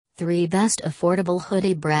3 Best Affordable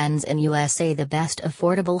Hoodie Brands in USA. The best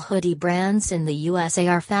affordable hoodie brands in the USA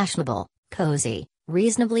are fashionable, cozy,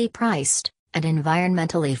 reasonably priced, and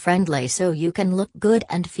environmentally friendly, so you can look good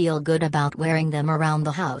and feel good about wearing them around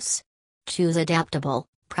the house. Choose adaptable,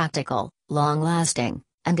 practical, long-lasting,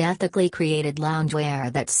 and ethically created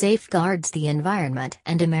loungewear that safeguards the environment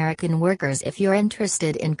and American workers. If you're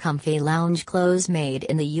interested in comfy lounge clothes made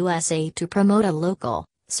in the USA to promote a local,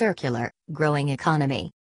 circular, growing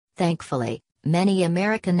economy. Thankfully, many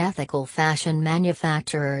American ethical fashion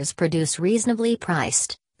manufacturers produce reasonably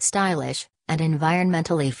priced, stylish, and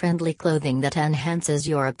environmentally friendly clothing that enhances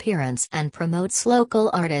your appearance and promotes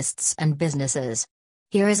local artists and businesses.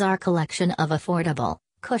 Here is our collection of affordable,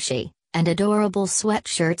 cushy, and adorable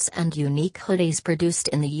sweatshirts and unique hoodies produced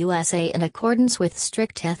in the USA in accordance with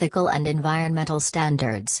strict ethical and environmental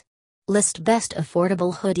standards. List best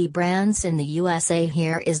affordable hoodie brands in the USA.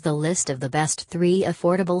 Here is the list of the best 3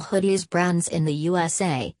 affordable hoodies brands in the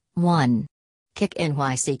USA. 1. Kick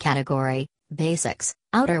NYC category, basics,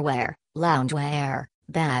 outerwear, loungewear,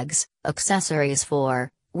 bags, accessories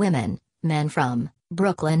for women, men. From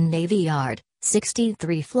Brooklyn Navy Yard,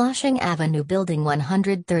 63 Flushing Avenue, Building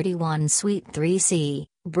 131, Suite 3C,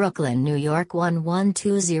 Brooklyn, New York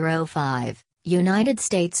 11205. United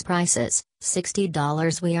States prices,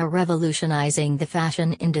 $60. We are revolutionizing the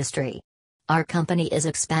fashion industry. Our company is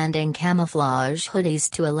expanding camouflage hoodies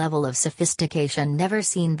to a level of sophistication never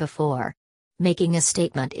seen before. Making a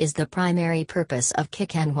statement is the primary purpose of Kick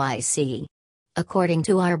NYC. According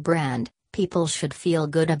to our brand, people should feel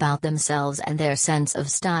good about themselves and their sense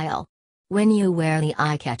of style. When you wear the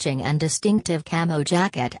eye-catching and distinctive camo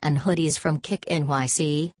jacket and hoodies from Kick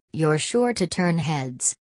NYC, you're sure to turn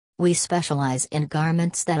heads. We specialize in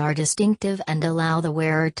garments that are distinctive and allow the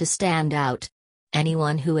wearer to stand out.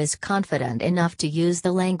 Anyone who is confident enough to use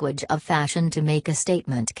the language of fashion to make a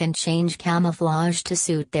statement can change camouflage to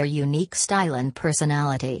suit their unique style and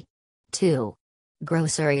personality. 2.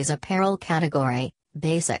 Groceries apparel category,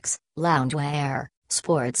 basics, loungewear,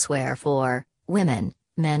 sportswear for women,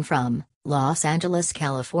 men. From Los Angeles,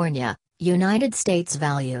 California, United States.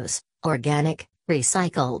 Values, organic,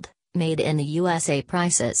 recycled, made in the USA.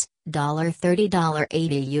 Prices, $30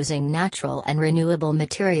 $80 using natural and renewable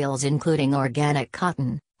materials including organic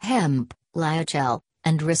cotton, hemp, lyocell,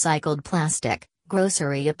 and recycled plastic.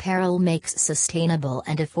 Grocery apparel makes sustainable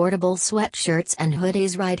and affordable sweatshirts and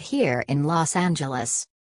hoodies right here in Los Angeles.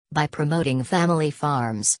 By promoting family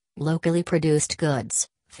farms, locally produced goods,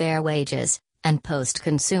 fair wages, and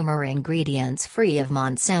post-consumer ingredients free of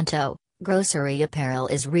Monsanto, Grocery apparel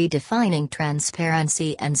is redefining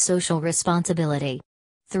transparency and social responsibility.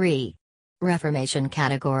 3. Reformation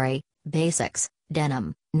category, basics,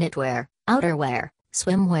 denim, knitwear, outerwear,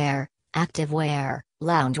 swimwear, activewear,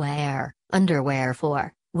 loungewear, underwear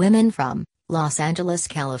for women. From Los Angeles,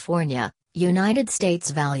 California, United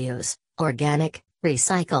States. Values, organic,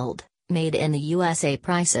 recycled, made in the USA.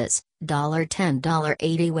 Prices, $10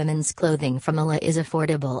 $80 women's clothing from Ala is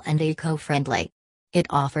affordable and eco-friendly. It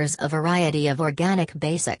offers a variety of organic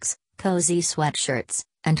basics, cozy sweatshirts,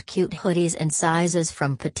 and cute hoodies in sizes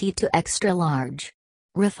from petite to extra large.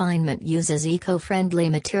 Refinement uses eco-friendly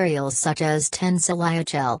materials such as tencel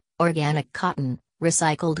lyocell, organic cotton,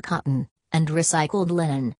 and recycled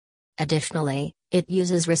linen. Additionally, it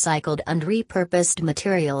uses recycled and repurposed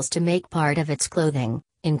materials to make part of its clothing,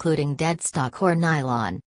 including deadstock or nylon.